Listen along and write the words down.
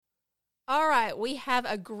All right, we have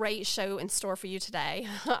a great show in store for you today.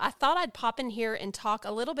 I thought I'd pop in here and talk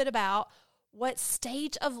a little bit about what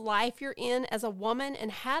stage of life you're in as a woman and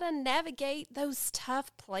how to navigate those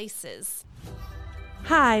tough places.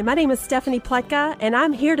 Hi, my name is Stephanie Pletka, and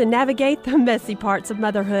I'm here to navigate the messy parts of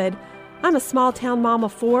motherhood. I'm a small-town mom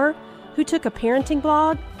of 4 who took a parenting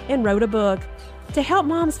blog and wrote a book to help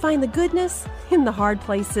moms find the goodness in the hard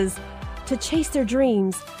places, to chase their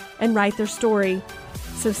dreams and write their story.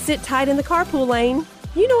 So sit tight in the carpool lane.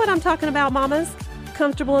 You know what I'm talking about, mamas.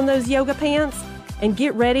 Comfortable in those yoga pants and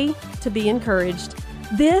get ready to be encouraged.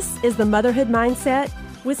 This is the Motherhood Mindset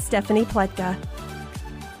with Stephanie Pletka.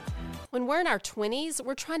 When we're in our 20s,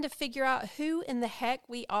 we're trying to figure out who in the heck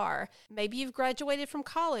we are. Maybe you've graduated from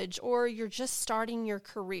college or you're just starting your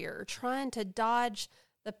career, trying to dodge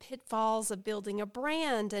the pitfalls of building a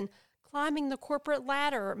brand and climbing the corporate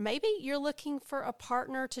ladder. Maybe you're looking for a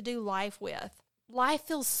partner to do life with. Life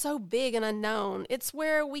feels so big and unknown. It's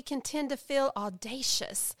where we can tend to feel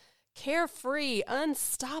audacious, carefree,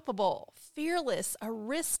 unstoppable, fearless, a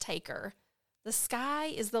risk taker. The sky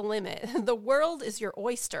is the limit. The world is your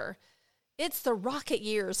oyster. It's the rocket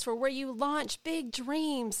years for where you launch big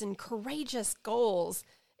dreams and courageous goals.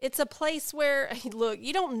 It's a place where, look,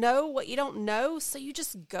 you don't know what you don't know, so you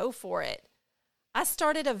just go for it. I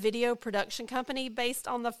started a video production company based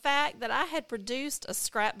on the fact that I had produced a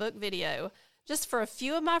scrapbook video just for a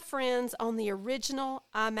few of my friends on the original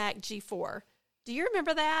iMac G4. Do you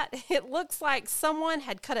remember that? It looks like someone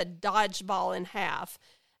had cut a dodgeball in half,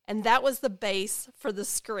 and that was the base for the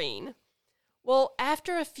screen. Well,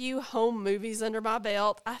 after a few home movies under my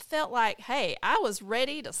belt, I felt like, hey, I was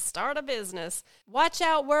ready to start a business. Watch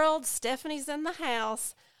out, world, Stephanie's in the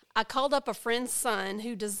house. I called up a friend's son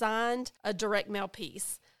who designed a direct mail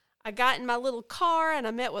piece. I got in my little car and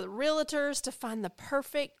I met with realtors to find the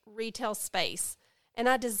perfect retail space. And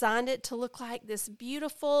I designed it to look like this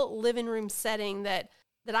beautiful living room setting that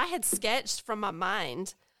I had sketched from my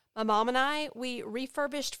mind. My mom and I, we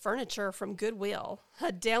refurbished furniture from Goodwill.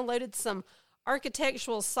 I downloaded some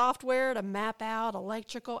architectural software to map out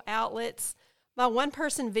electrical outlets. My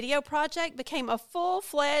one-person video project became a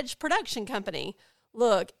full-fledged production company.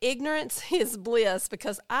 Look, ignorance is bliss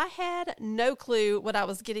because I had no clue what I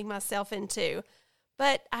was getting myself into.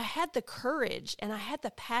 But I had the courage and I had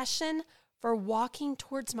the passion for walking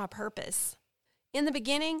towards my purpose. In the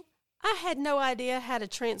beginning, I had no idea how to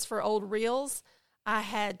transfer old reels. I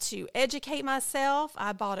had to educate myself.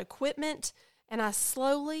 I bought equipment and I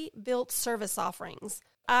slowly built service offerings.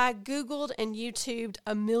 I Googled and YouTubed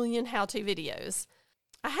a million how-to videos.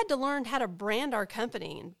 I had to learn how to brand our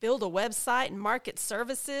company and build a website and market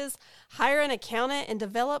services, hire an accountant, and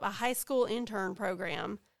develop a high school intern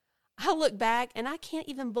program. I look back and I can't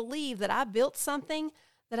even believe that I built something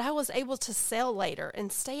that I was able to sell later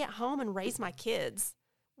and stay at home and raise my kids.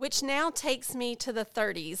 Which now takes me to the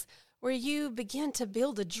 30s, where you begin to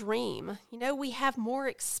build a dream. You know, we have more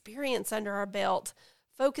experience under our belt,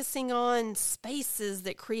 focusing on spaces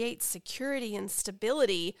that create security and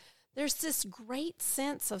stability. There's this great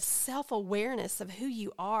sense of self-awareness of who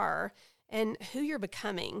you are and who you're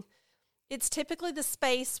becoming. It's typically the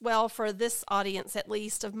space, well, for this audience at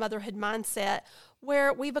least, of Motherhood Mindset,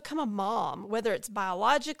 where we become a mom, whether it's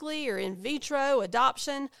biologically or in vitro,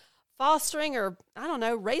 adoption, fostering, or, I don't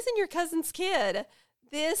know, raising your cousin's kid.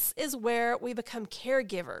 This is where we become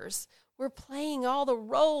caregivers. We're playing all the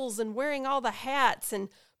roles and wearing all the hats and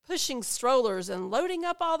pushing strollers and loading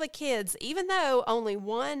up all the kids, even though only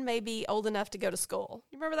one may be old enough to go to school.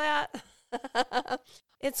 You remember that?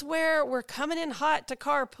 It's where we're coming in hot to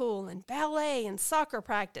carpool and ballet and soccer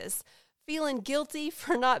practice, feeling guilty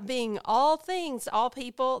for not being all things to all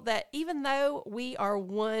people, that even though we are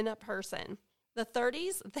one person. The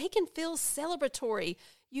 30s, they can feel celebratory.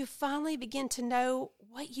 You finally begin to know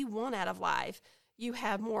what you want out of life. You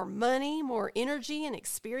have more money, more energy and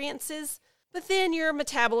experiences. But then your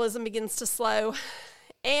metabolism begins to slow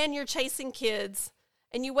and you're chasing kids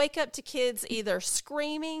and you wake up to kids either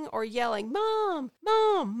screaming or yelling, "Mom,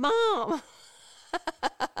 Mom, Mom."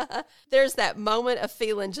 There's that moment of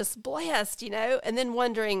feeling just blessed, you know, and then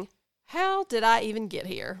wondering, how did I even get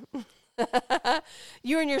here?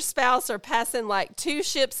 You and your spouse are passing like two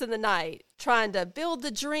ships in the night, trying to build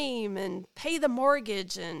the dream and pay the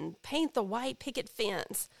mortgage and paint the white picket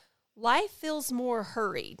fence. Life feels more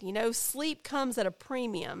hurried. You know, sleep comes at a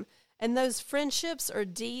premium, and those friendships are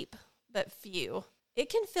deep but few. It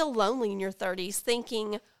can feel lonely in your 30s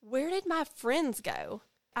thinking, where did my friends go?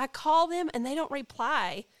 I call them and they don't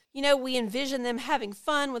reply. You know, we envision them having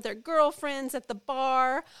fun with their girlfriends at the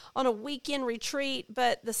bar on a weekend retreat,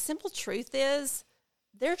 but the simple truth is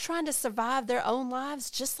They're trying to survive their own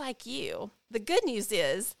lives just like you. The good news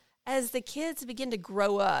is, as the kids begin to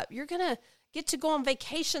grow up, you're going to get to go on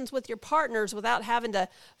vacations with your partners without having to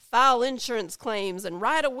file insurance claims and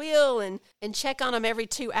write a will and check on them every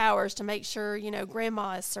 2 hours to make sure,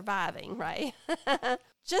 grandma is surviving, right?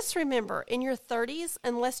 Just remember, in your 30s,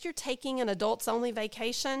 unless you're taking an adults-only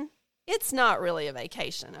vacation, it's not really a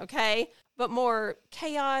vacation, okay? But more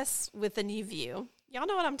chaos with a new view. Y'all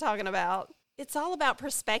know what I'm talking about. It's all about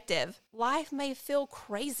perspective. Life may feel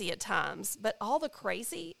crazy at times, but all the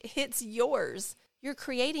crazy, it's yours. You're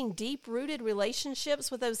creating deep-rooted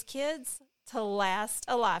relationships with those kids to last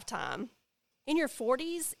a lifetime. In your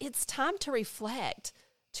 40s, it's time to reflect,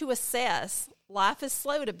 to assess. Life is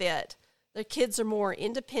slowed a bit. The kids are more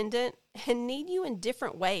independent and need you in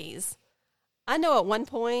different ways. I know at one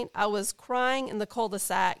point I was crying in the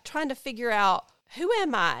cul-de-sac trying to figure out, who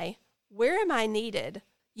am I? Where am I needed?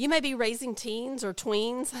 You may be raising teens or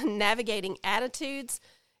tweens, navigating attitudes.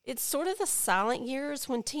 It's sort of the silent years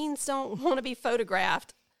when teens don't want to be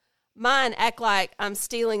photographed. Mine act like I'm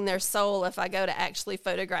stealing their soul if I go to actually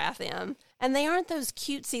photograph them. And they aren't those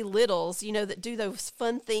cutesy littles, that do those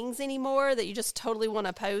fun things anymore that you just totally want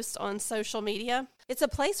to post on social media. It's a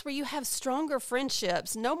place where you have stronger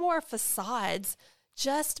friendships, no more facades.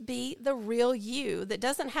 Just be the real you that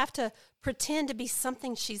doesn't have to pretend to be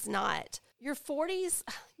something she's not. Your 40s,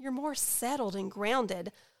 you're more settled and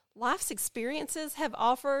grounded. Life's experiences have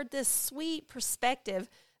offered this sweet perspective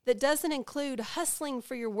that doesn't include hustling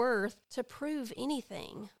for your worth to prove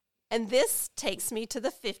anything. And this takes me to the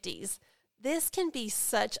 50s. This can be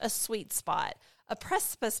such a sweet spot, a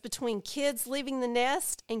precipice between kids leaving the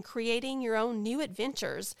nest and creating your own new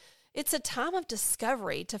adventures. It's a time of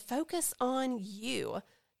discovery to focus on you,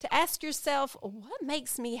 to ask yourself, what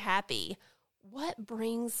makes me happy? What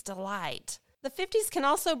brings delight? The 50s can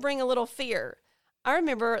also bring a little fear. I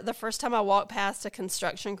remember the first time I walked past a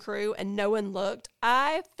construction crew and no one looked,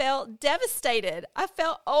 I felt devastated. I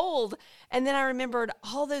felt old. And then I remembered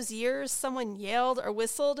all those years someone yelled or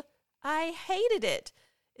whistled. I hated it.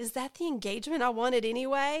 Is that the engagement I wanted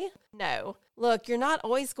anyway? No. Look, you're not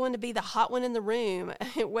always going to be the hot one in the room.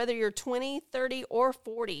 Whether you're 20, 30, or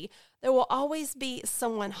 40, there will always be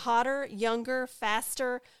someone hotter, younger,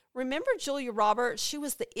 faster. Remember Julia Roberts? She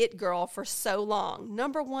was the it girl for so long,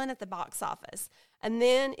 #1 at the box office. And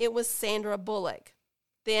then it was Sandra Bullock.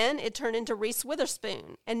 Then it turned into Reese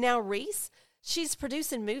Witherspoon. And now Reese, she's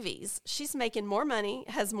producing movies. She's making more money,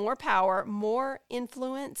 has more power, more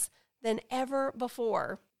influence than ever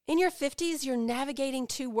before. In your 50s, you're navigating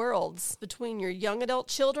two worlds between your young adult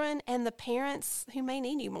children and the parents who may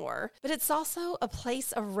need you more. But it's also a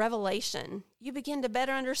place of revelation. You begin to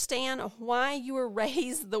better understand why you were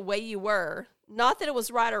raised the way you were. Not that it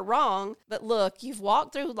was right or wrong, but look, you've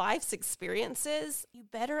walked through life's experiences. You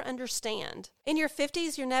better understand. In your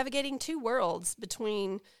 50s, you're navigating two worlds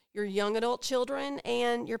between your young adult children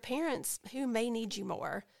and your parents who may need you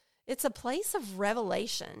more. It's a place of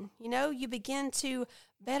revelation. You begin to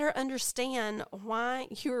better understand why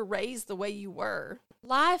you were raised the way you were.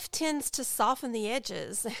 Life tends to soften the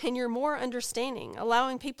edges, and you're more understanding,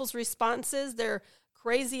 allowing people's responses, their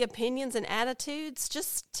crazy opinions and attitudes,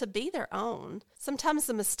 just to be their own. Sometimes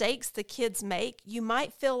the mistakes the kids make, you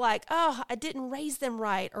might feel like, oh, I didn't raise them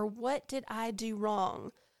right, or what did I do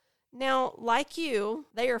wrong? Now, like you,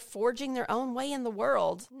 they are forging their own way in the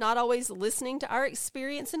world, not always listening to our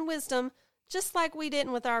experience and wisdom, just like we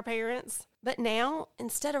didn't with our parents. But now,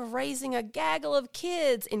 instead of raising a gaggle of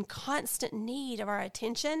kids in constant need of our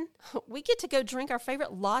attention, we get to go drink our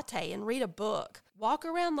favorite latte and read a book, walk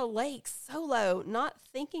around the lake solo, not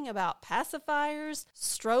thinking about pacifiers,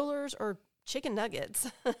 strollers, or chicken nuggets.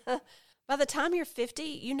 By the time you're 50,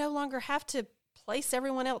 you no longer have to place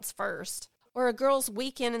everyone else first. Or a girl's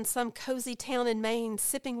weekend in some cozy town in Maine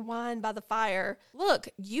sipping wine by the fire. Look,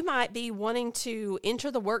 you might be wanting to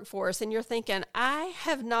enter the workforce and you're thinking, I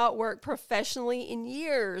have not worked professionally in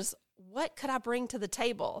years. What could I bring to the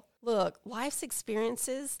table? Look, life's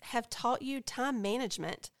experiences have taught you time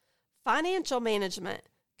management, financial management,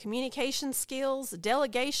 communication skills,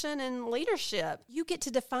 delegation, and leadership. You get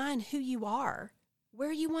to define who you are,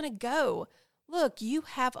 where you want to go. Look, you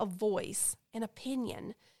have a voice, an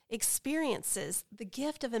opinion, experiences, the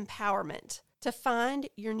gift of empowerment to find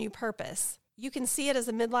your new purpose. You can see it as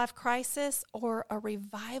a midlife crisis or a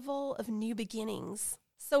revival of new beginnings.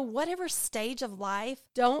 So whatever stage of life,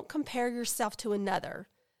 don't compare yourself to another.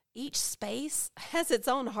 Each space has its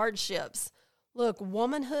own hardships. Look,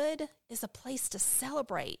 womanhood is a place to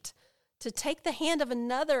celebrate, to take the hand of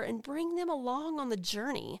another and bring them along on the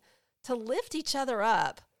journey, to lift each other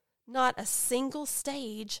up. Not a single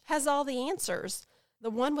stage has all the answers. The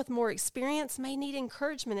one with more experience may need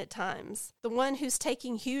encouragement at times. The one who's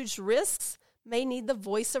taking huge risks may need the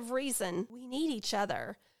voice of reason. We need each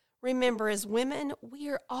other. Remember, as women, we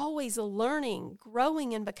are always learning,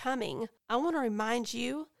 growing, and becoming. I want to remind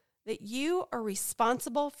you that you are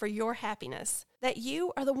responsible for your happiness, that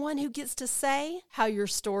you are the one who gets to say how your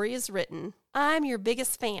story is written. I'm your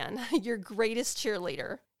biggest fan, your greatest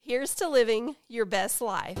cheerleader. Here's to living your best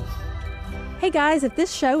life. Hey guys, if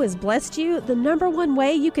this show has blessed you, the number one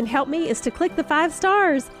way you can help me is to click the 5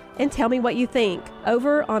 stars and tell me what you think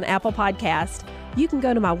over on Apple Podcast. You can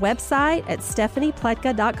go to my website at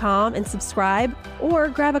stephaniepletka.com and subscribe, or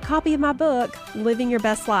grab a copy of my book, Living Your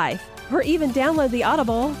Best Life, or even download the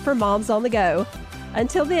Audible for moms on the go.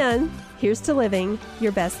 Until then, here's to living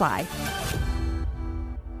your best life.